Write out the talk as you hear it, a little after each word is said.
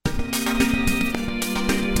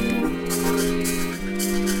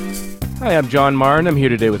Hi, I'm John Martin. I'm here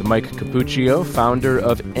today with Mike Capuccio, founder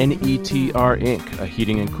of N.E.T.R Inc., a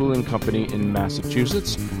heating and cooling company in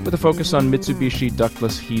Massachusetts with a focus on Mitsubishi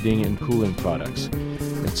ductless heating and cooling products.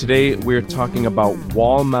 And today we're talking about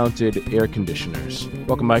wall-mounted air conditioners.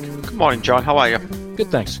 Welcome, Mike. Good morning, John. How are you?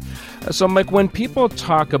 Good, thanks. So, Mike, when people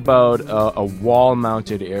talk about a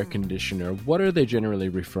wall-mounted air conditioner, what are they generally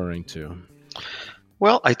referring to?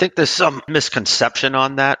 Well, I think there's some misconception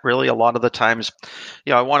on that, really. A lot of the times,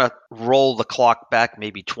 I want to roll the clock back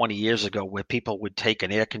maybe 20 years ago where people would take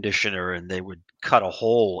an air conditioner and they would cut a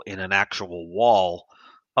hole in an actual wall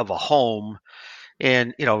of a home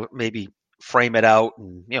and, maybe frame it out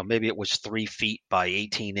and, maybe it was 3 feet by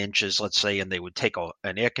 18 inches, let's say, and they would take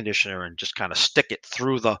an air conditioner and just kind of stick it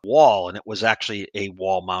through the wall. And it was actually a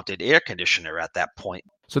wall-mounted air conditioner at that point.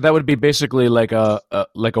 So that would be basically like a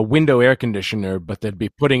window air conditioner, but they'd be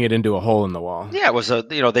putting it into a hole in the wall. Yeah, it was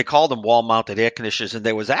they called them wall-mounted air conditioners, and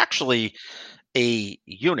there was actually a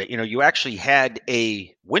unit. You actually had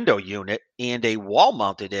a window unit and a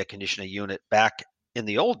wall-mounted air conditioner unit back in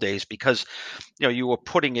the old days because, you were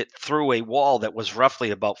putting it through a wall that was roughly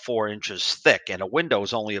about 4 inches thick, and a window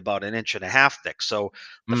is only about 1.5 inches thick. So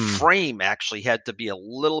the frame actually had to be a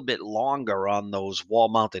little bit longer on those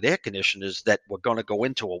wall-mounted air conditioners that were going to go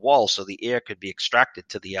into a wall so the air could be extracted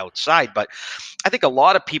to the outside. But I think a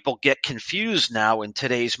lot of people get confused now in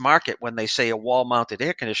today's market when they say a wall-mounted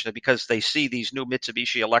air conditioner because they see these new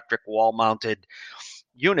Mitsubishi electric wall-mounted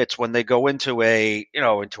units when they go into a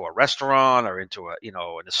restaurant or into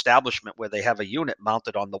an establishment where they have a unit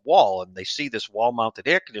mounted on the wall, and they see this wall mounted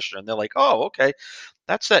air conditioner and they're like, oh, okay,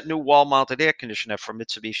 that's that new wall mounted air conditioner from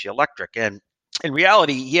Mitsubishi Electric. And in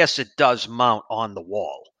reality, yes, it does mount on the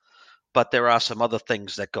wall, but there are some other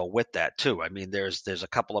things that go with that too. I mean, there's a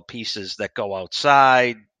couple of pieces that go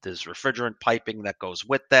outside. There's refrigerant piping that goes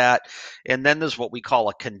with that. And then there's what we call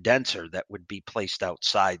a condenser that would be placed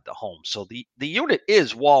outside the home. So the unit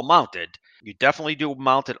is wall mounted. You definitely do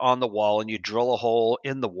mount it on the wall, and you drill a hole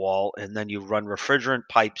in the wall, and then you run refrigerant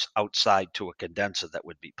pipes outside to a condenser that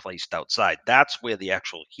would be placed outside. That's where the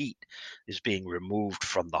actual heat is being removed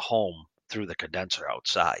from the home through the condenser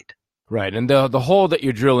outside. Right, and the hole that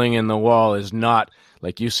you're drilling in the wall is not,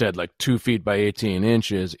 like you said, like 2 feet by 18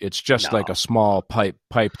 inches. It's just like a small pipe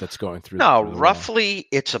that's going through. No, through the roughly wall.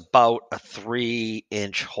 it's about a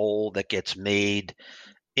 3-inch hole that gets made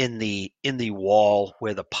in the wall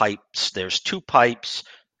where the pipes. There's 2 pipes,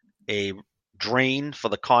 a drain for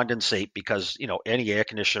the condensate because any air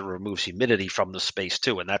conditioner removes humidity from the space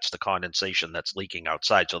too, and that's the condensation that's leaking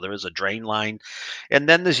outside. So there is a drain line, and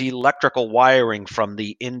then there's electrical wiring from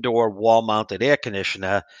the indoor wall-mounted air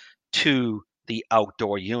conditioner to the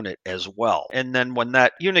outdoor unit as well. And then when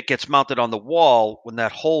that unit gets mounted on the wall, when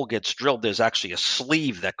that hole gets drilled, there's actually a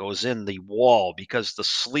sleeve that goes in the wall because the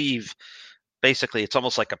sleeve, basically, it's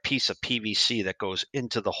almost like a piece of PVC that goes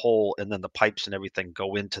into the hole, and then the pipes and everything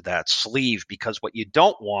go into that sleeve, because what you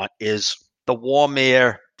don't want is the warm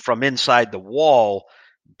air from inside the wall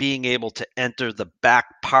being able to enter the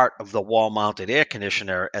back part of the wall-mounted air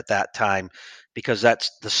conditioner at that time, because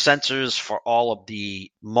that's the sensors for all of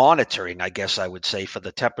the monitoring, I guess I would say, for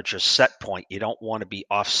the temperature set point. You don't want to be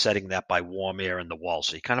offsetting that by warm air in the wall.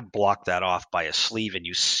 So you kind of block that off by a sleeve, and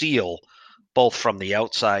you seal both from the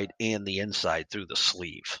outside and the inside through the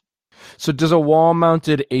sleeve. So does a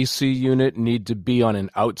wall-mounted AC unit need to be on an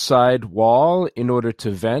outside wall in order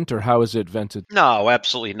to vent, or how is it vented? No,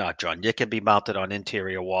 absolutely not, John. It can be mounted on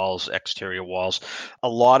interior walls, exterior walls. A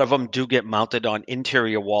lot of them do get mounted on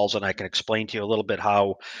interior walls, and I can explain to you a little bit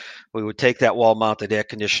how we would take that wall-mounted air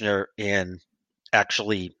conditioner and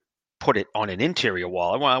actually put it on an interior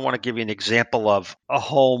wall. I want to give you an example of a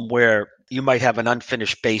home where you might have an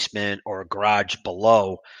unfinished basement or a garage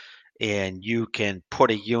below, and you can put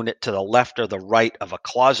a unit to the left or the right of a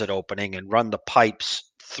closet opening and run the pipes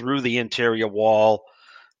through the interior wall,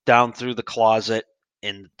 down through the closet,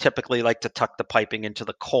 and typically like to tuck the piping into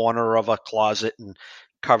the corner of a closet and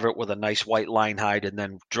cover it with a nice white line hide, and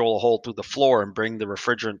then drill a hole through the floor and bring the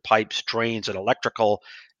refrigerant pipes, drains, and electrical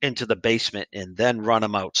into the basement, and then run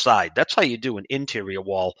them outside. That's how you do an interior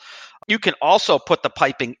wall. You can also put the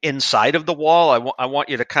piping inside of the wall. I want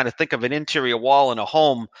you to kind of think of an interior wall in a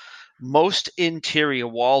home. Most interior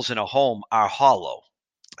walls in a home are hollow.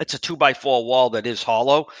 It's a 2x4 wall that is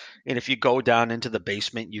hollow. And if you go down into the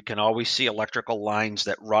basement, you can always see electrical lines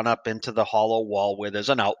that run up into the hollow wall where there's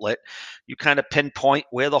an outlet. You kind of pinpoint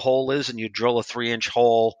where the hole is, and you drill a 3-inch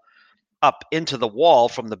hole up into the wall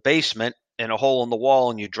from the basement, and a hole in the wall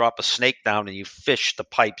and you drop a snake down and you fish the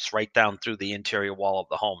pipes right down through the interior wall of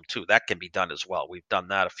the home too. That can be done as well. We've done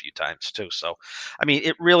that a few times too. So, I mean,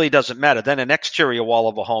 it really doesn't matter. Then an exterior wall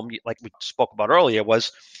of a home, like we spoke about earlier,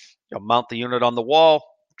 was mount the unit on the wall,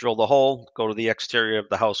 drill the hole, go to the exterior of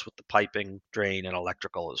the house with the piping, drain, and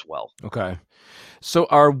electrical as well. Okay. So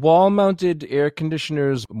are wall-mounted air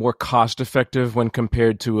conditioners more cost-effective when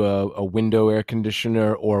compared to a window air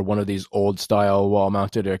conditioner or one of these old-style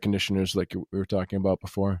wall-mounted air conditioners like we were talking about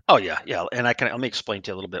before? Oh yeah, yeah. And let me explain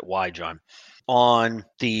to you a little bit why, John. On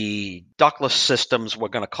the ductless systems, we're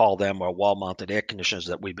going to call them, or wall-mounted air conditioners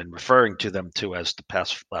that we've been referring to them to as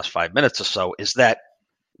the last 5 minutes or so, is that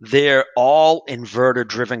they're all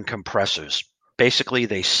inverter-driven compressors. Basically,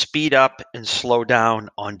 they speed up and slow down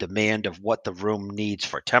on demand of what the room needs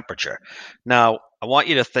for temperature. Now, I want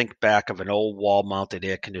you to think back of an old wall-mounted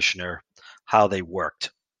air conditioner, how they worked.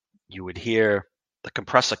 You would hear the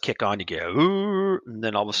compressor kick on, you get ooh, and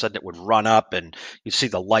then all of a sudden it would run up and you'd see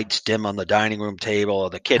the lights dim on the dining room table or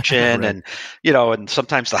the kitchen. Right. And, and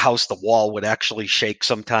sometimes the wall would actually shake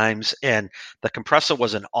sometimes. And the compressor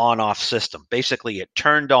was an on off system. Basically, it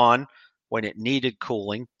turned on when it needed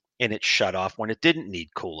cooling and it shut off when it didn't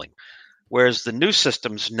need cooling. Whereas the new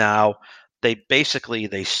systems now, they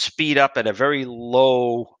speed up at a very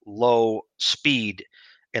low speed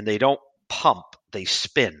and they don't pump, they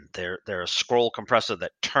spin. They're a scroll compressor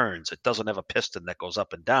that turns. It doesn't have a piston that goes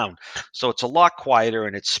up and down. So it's a lot quieter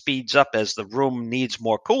and it speeds up as the room needs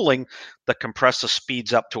more cooling. The compressor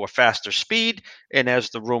speeds up to a faster speed, and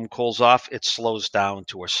as the room cools off, it slows down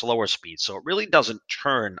to a slower speed. So it really doesn't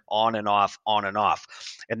turn on and off, on and off.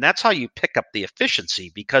 And that's how you pick up the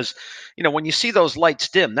efficiency because, when you see those lights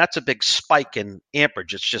dim, that's a big spike in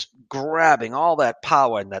amperage. It's just grabbing all that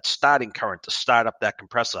power and that starting current to start up that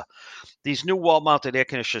compressor. These new wall-mounted air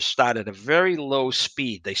conditioners start at a very low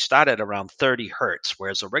speed. They start at around 30 hertz,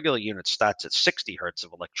 whereas a regular unit starts at 60 hertz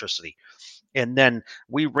of electricity. And then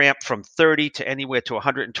we ramp from 30 to anywhere to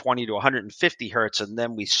 120 to 150 hertz, and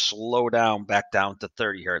then we slow down back down to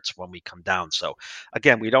 30 hertz when we come down. So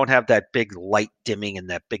again, we don't have that big light dimming and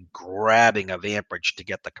that big grabbing of amperage to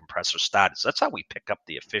get the compressor started. So that's how we pick up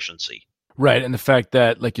the efficiency. Right, and the fact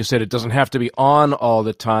that, like you said, it doesn't have to be on all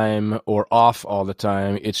the time or off all the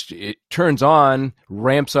time. It turns on,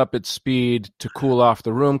 ramps up its speed to cool off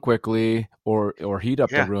the room quickly, or heat up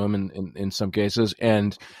the room in some cases,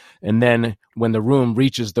 and then when the room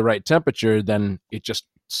reaches the right temperature, then it just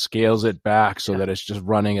scales it back so that it's just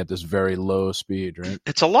running at this very low speed. Right?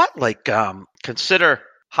 It's a lot like consider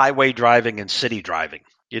highway driving and city driving.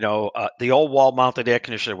 The old wall-mounted air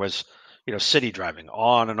conditioner was city driving,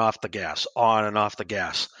 on and off the gas, on and off the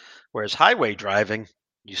gas. Whereas highway driving,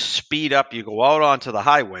 you speed up, you go out onto the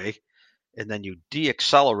highway, and then you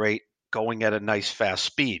deaccelerate going at a nice fast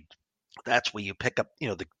speed. That's where you pick up,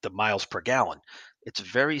 the miles per gallon. It's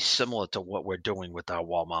very similar to what we're doing with our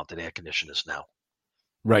wall-mounted air conditioners now.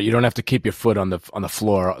 Right, you don't have to keep your foot on the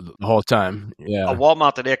floor the whole time. Yeah. A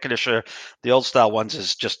wall-mounted air conditioner, the old style ones,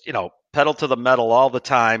 is just, pedal to the metal all the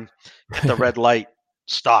time, hit the red light,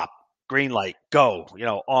 stop. Green light, go,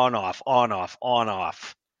 on, off, on, off, on,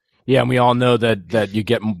 off. Yeah, and we all know that you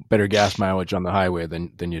get better gas mileage on the highway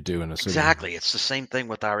than you do in a city. Exactly. It's the same thing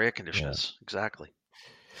with our air conditioners. Yeah. Exactly.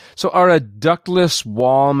 So are a ductless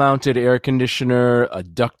wall-mounted air conditioner, a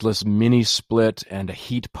ductless mini split, and a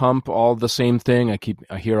heat pump all the same thing?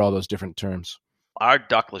 I hear all those different terms. Our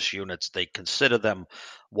ductless units, they consider them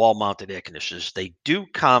wall-mounted air conditioners. They do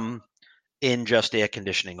come in just air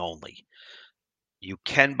conditioning only. You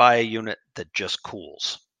can buy a unit that just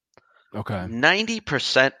cools. Okay.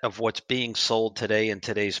 90% of what's being sold today in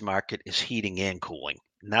today's market is heating and cooling.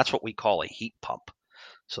 And that's what we call a heat pump.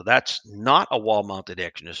 So that's not a wall-mounted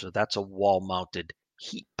air conditioner. That's a wall-mounted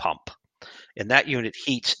heat pump. And that unit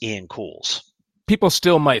heats and cools. People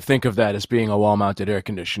still might think of that as being a wall-mounted air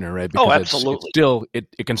conditioner, right? Because absolutely.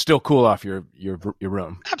 It can still cool off your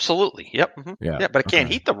room. Absolutely. Yep. Mm-hmm. Yeah, but it can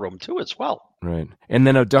heat the room too as well. Right. And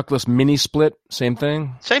then a ductless mini split, same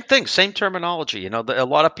thing? Same thing, same terminology. A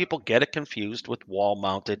lot of people get it confused with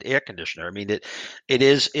wall-mounted air conditioner. I mean, it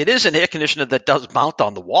is an air conditioner that does mount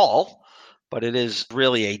on the wall, but it is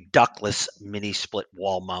really a ductless mini split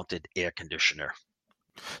wall-mounted air conditioner.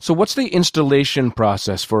 So what's the installation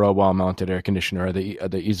process for a wall-mounted air conditioner? Are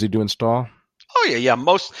they easy to install? Oh yeah.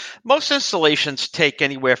 Most installations take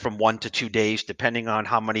anywhere from 1 to 2 days, depending on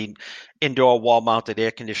how many indoor wall-mounted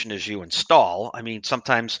air conditioners you install. I mean,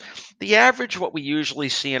 sometimes the average, what we usually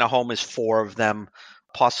see in a home, is 4 of them.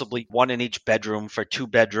 possibly one in each bedroom for 2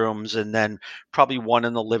 bedrooms, and then probably one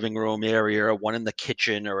in the living room area, or one in the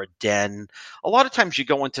kitchen or a den. A lot of times you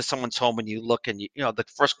go into someone's home and you look, and the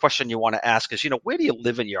first question you want to ask is, where do you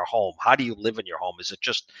live in your home? How do you live in your home? Is it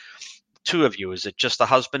just two of you? Is it just a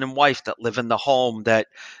husband and wife that live in the home? That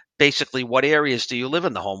basically, what areas do you live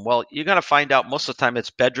in the home? Well, you're going to find out most of the time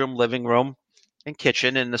it's bedroom, living room, and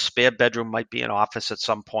kitchen, and the spare bedroom might be an office at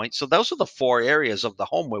some point. So those are the 4 areas of the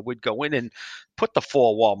home where we'd go in and put the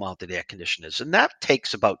 4 wall-mounted air conditioners, and that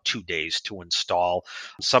takes about 2 days to install.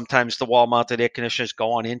 Sometimes the wall-mounted air conditioners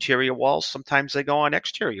go on interior walls, sometimes they go on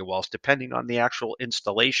exterior walls, depending on the actual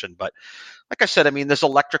installation. But like I said, I mean, there's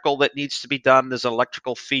electrical that needs to be done. There's an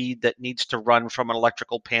electrical feed that needs to run from an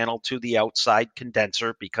electrical panel to the outside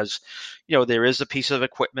condenser, because, there is a piece of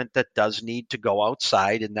equipment that does need to go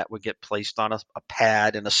outside, and that would get placed on a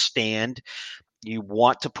pad and a stand. You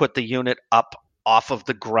want to put the unit up off of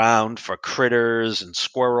the ground for critters and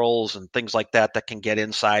squirrels and things like that that can get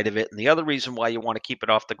inside of it. And the other reason why you want to keep it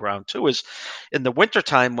off the ground too is in the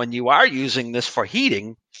wintertime, when you are using this for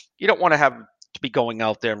heating, you don't want to have to be going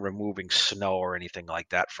out there and removing snow or anything like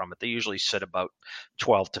that from it. They usually sit about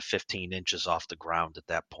 12 to 15 inches off the ground at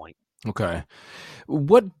that point. Okay.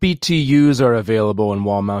 What BTUs are available in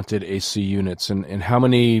wall-mounted AC units, and how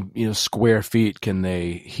many square feet can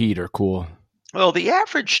they heat or cool? Well, the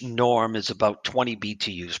average norm is about 20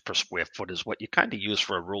 BTUs per square foot is what you kind of use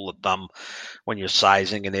for a rule of thumb when you're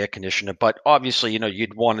sizing an air conditioner. But obviously,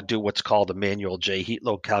 you'd want to do what's called a manual J heat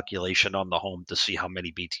load calculation on the home to see how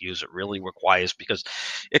many BTUs it really requires, because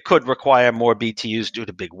it could require more BTUs due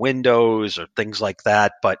to big windows or things like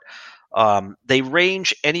that. But they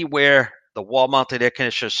range anywhere. The wall-mounted air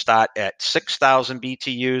conditioners start at 6,000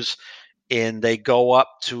 BTUs, and they go up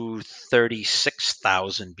to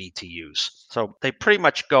 36,000 BTUs. So they pretty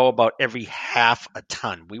much go about every half a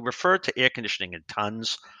ton. We refer to air conditioning in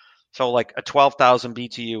tons. So like a 12,000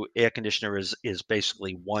 BTU air conditioner is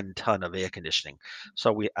basically 1 ton of air conditioning.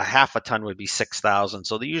 So a half a ton would be 6,000.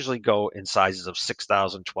 So they usually go in sizes of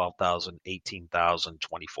 6,000, 12,000, 18,000,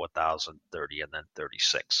 24,000, 30, and then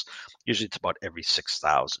 36. Usually it's about every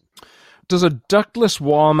 6,000. Does a ductless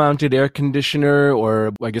wall-mounted air conditioner,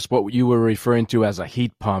 or I guess what you were referring to as a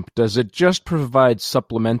heat pump, does it just provide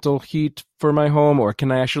supplemental heat for my home, or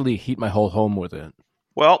can I actually heat my whole home with it?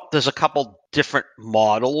 Well, there's a couple different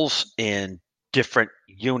models and different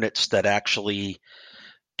units that actually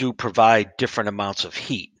do provide different amounts of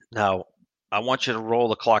heat. Now, I want you to roll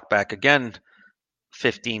the clock back again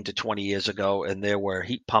 15 to 20 years ago, and there were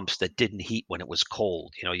heat pumps that didn't heat when it was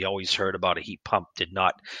cold. You always heard about a heat pump did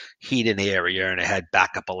not heat an area and it had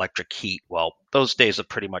backup electric heat. Well, those days are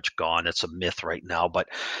pretty much gone. It's a myth right now, but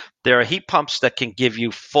there are heat pumps that can give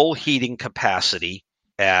you full heating capacity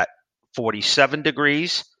at 47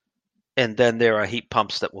 degrees, and then there are heat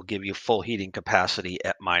pumps that will give you full heating capacity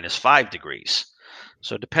at -5 degrees.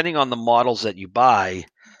 So depending on the models that you buy,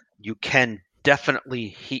 you can definitely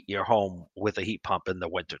heat your home with a heat pump in the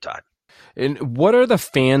wintertime. And what are the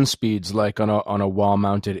fan speeds like on a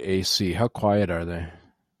wall-mounted AC? How quiet are they?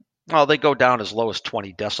 Well, they go down as low as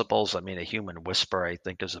 20 decibels. I mean, a human whisper, I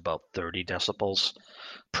think, is about 30 decibels.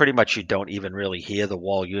 Pretty much you don't even really hear the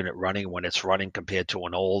wall unit running when it's running, compared to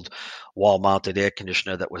an old wall-mounted air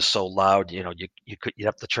conditioner that was so loud. You'd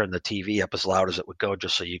have to turn the TV up as loud as it would go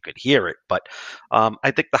just so you could hear it. But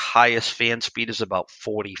I think the highest fan speed is about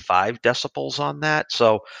 45 decibels on that.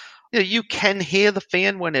 So you can hear the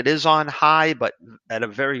fan when it is on high, but at a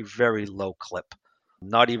very, very low clip.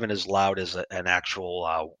 Not even as loud as an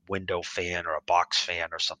actual window fan or a box fan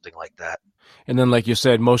or something like that. And then, like you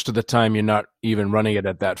said, most of the time you're not even running it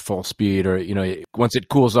at that full speed, or once it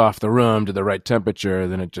cools off the room to the right temperature,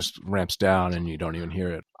 then it just ramps down and you don't even hear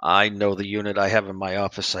it. I know the unit I have in my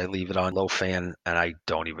office. I leave it on low fan, and I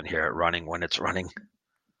don't even hear it running when it's running.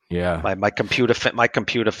 Yeah. My computer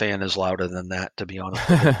fan is louder than that, to be honest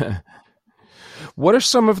with you. What are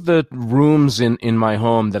some of the rooms in my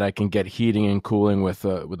home that I can get heating and cooling with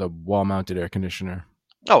a wall-mounted air conditioner?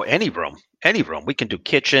 Oh, any room. Any room. We can do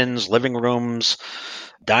kitchens, living rooms,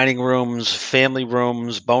 dining rooms, family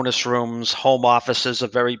rooms, bonus rooms. Home offices are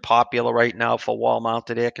very popular right now for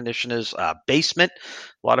wall-mounted air conditioners. Basement.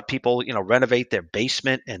 A lot of people, renovate their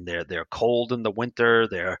basement, and they're cold in the winter.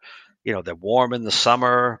 They're warm in the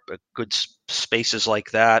summer. Good spaces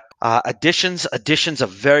like that. Additions are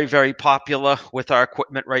very, very popular with our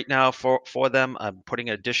equipment right now for them. I'm putting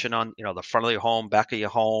an addition on, the front of your home, back of your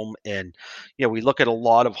home. And, we look at a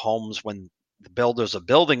lot of homes when the builders are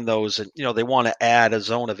building those, and, they want to add a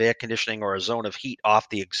zone of air conditioning or a zone of heat off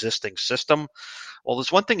the existing system. Well,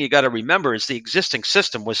 there's one thing you got to remember is the existing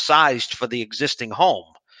system was sized for the existing home.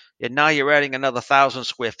 and now you're adding another 1,000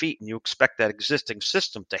 square feet, and you expect that existing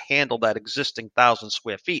system to handle that existing 1,000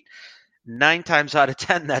 square feet. 9 times out of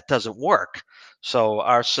 10, that doesn't work. So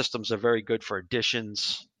our systems are very good for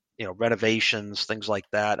additions, renovations, things like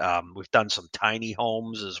that. We've done some tiny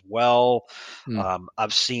homes as well.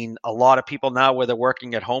 I've seen a lot of people now where they're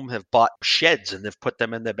working at home have bought sheds and they've put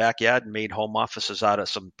them in their backyard and made home offices out of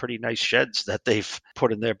some pretty nice sheds that they've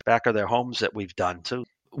put in their back of their homes that we've done too.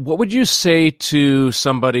 What would you say to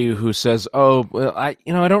somebody who says, "Oh, well, I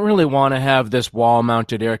don't really want to have this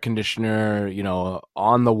wall-mounted air conditioner,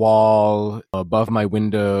 on the wall above my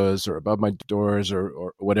windows or above my doors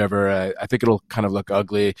or whatever. I think it'll kind of look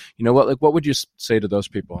ugly." What would you say to those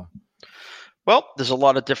people? Well, there's a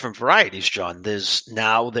lot of different varieties, John.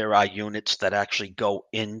 There are units that actually go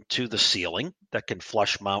into the ceiling that can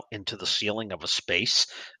flush mount into the ceiling of a space,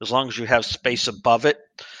 as long as you have space above it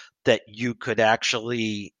that you could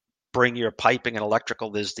actually bring your piping and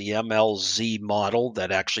electrical. There's the MLZ model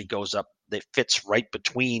that actually goes up, that fits right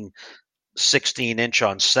between 16-inch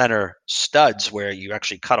on center studs, where you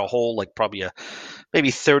actually cut a hole like probably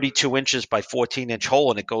maybe 32 inches by 14-inch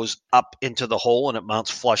hole, and it goes up into the hole and it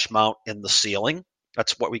mounts flush mount in the ceiling.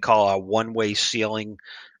 That's what we call a one-way ceiling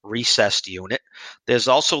recessed unit. There's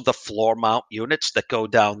also the floor mount units that go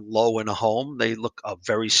down low in a home. They look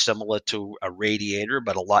very similar to a radiator,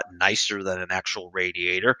 but a lot nicer than an actual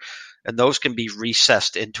radiator. And those can be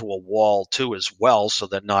recessed into a wall too as well. So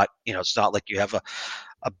they're not, it's not like you have a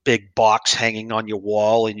big box hanging on your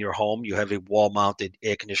wall in your home. You have a wall-mounted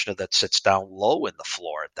air conditioner that sits down low in the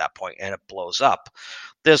floor at that point, and it blows up.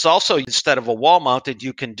 There's also, instead of a wall-mounted,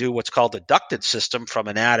 you can do what's called a ducted system from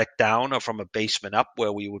an attic down or from a basement up,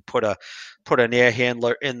 where we would put an air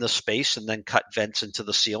handler in the space and then cut vents into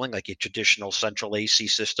the ceiling like a traditional central AC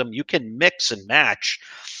system. You can mix and match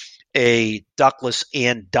a ductless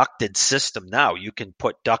and ducted system now. You can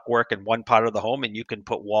put ductwork in one part of the home and you can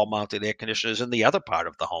put wall-mounted air conditioners in the other part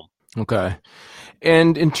of the home. Okay.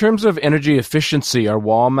 And in terms of energy efficiency, are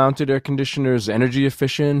wall-mounted air conditioners energy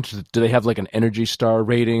efficient? Do they have like an Energy Star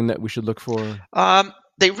rating that we should look for?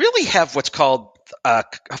 They really have what's called a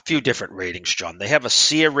few different ratings, John. They have a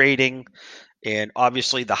SEER rating, and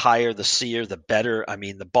obviously the higher the SEER, the better. I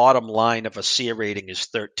mean, the bottom line of a SEER rating is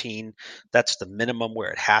 13. That's the minimum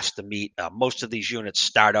where it has to meet. Most of these units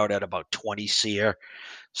start out at about 20 SEER.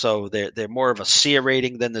 So they're more of a SEER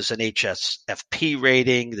rating. Then there's an HSFP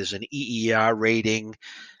rating. There's an EER rating.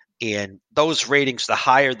 And those ratings, the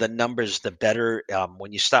higher the numbers, the better.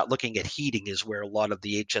 When you start looking at heating is where a lot of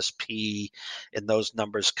the HSP and those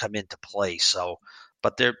numbers come into play.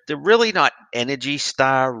 But they're really not Energy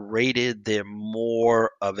Star rated. They're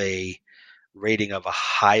more of a rating of a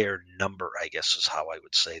higher number, I guess is how I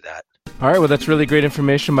would say that. All right, well, that's really great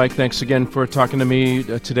information, Mike. Thanks again for talking to me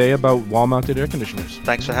today about wall-mounted air conditioners.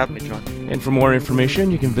 Thanks for having me, John. And for more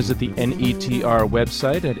information, you can visit the N.E.T.R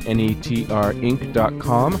website at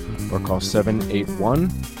netinc.com or call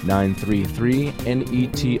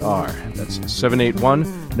 781-933-NETR. That's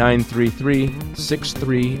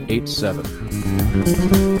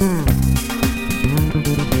 781-933-6387.